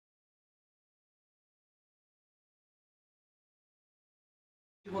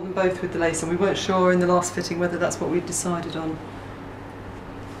We want them both with the lace on. We weren't sure in the last fitting whether that's what we'd decided on.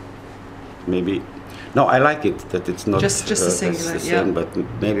 Maybe. No, I like it that it's not just a singular, yeah. But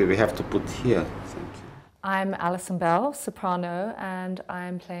maybe we have to put here. I'm Allison Bell, soprano, and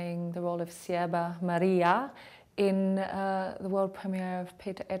I'm playing the role of Sierba Maria in the world premiere of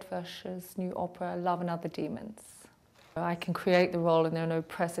Peter Edwards's new opera Love and Other Demons. I can create the role and there are no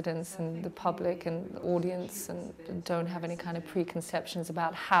precedents in the public and the audience and don't have any kind of preconceptions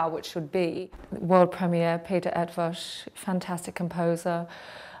about how it should be. World premiere, Peter Edwards, fantastic composer,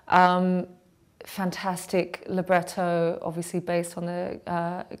 fantastic libretto, obviously based on the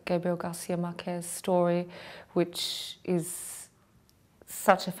Gabriel Garcia Marquez story, which is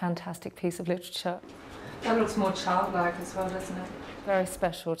such a fantastic piece of literature. That looks more childlike as well, doesn't it? Very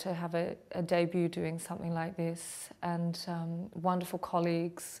special to have a debut doing something like this, and wonderful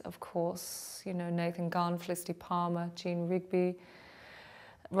colleagues, of course, you know, Nathan Gunn, Felicity Palmer, Jean Rigby,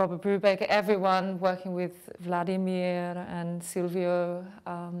 Robert Brubaker, everyone working with Vladimir and Silvio.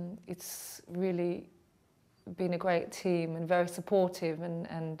 It's really been a great team and very supportive,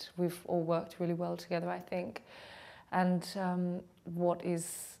 and we've all worked really well together, I think. And what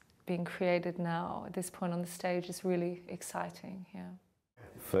is being created now at this point on the stage is really exciting. Yeah.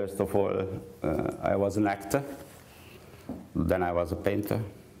 First of all, I was an actor, then I was a painter,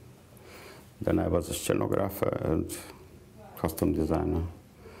 then I was a scenographer and costume designer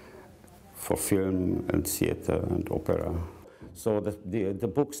for film and theater and opera. So the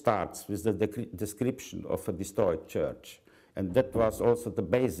book starts with the description of a destroyed church, and that was also the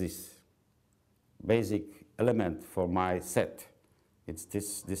basic element for my set. It's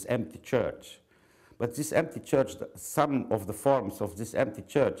this empty church. But this empty church, some of the forms of this empty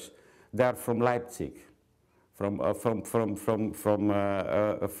church, they are from Leipzig, from the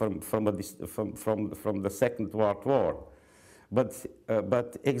Second World War.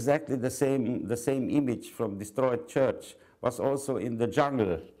 But exactly the same image from destroyed church was also in the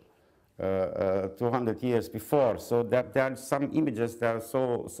jungle 200 years before. So that there are some images that are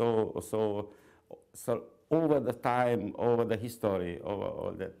so over the time, over the history, over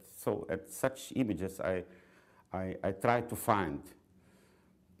all that. So at such images I try to find,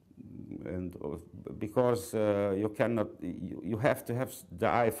 and because you cannot, you have to have the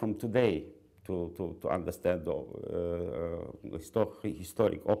eye from today to understand the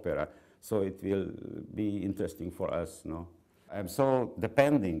historic opera. So it will be interesting for us, no? I'm so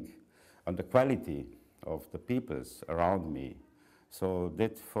depending on the quality of the peoples around me. So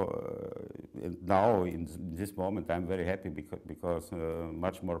that now in this moment I'm very happy because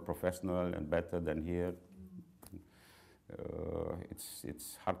much more professional and better than here.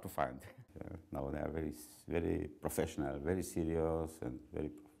 It's hard to find. Now they are very professional, very serious, and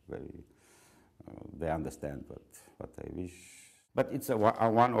very they understand what I wish. But it's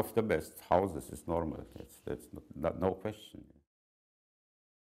one of the best houses. It's normal. That's no question.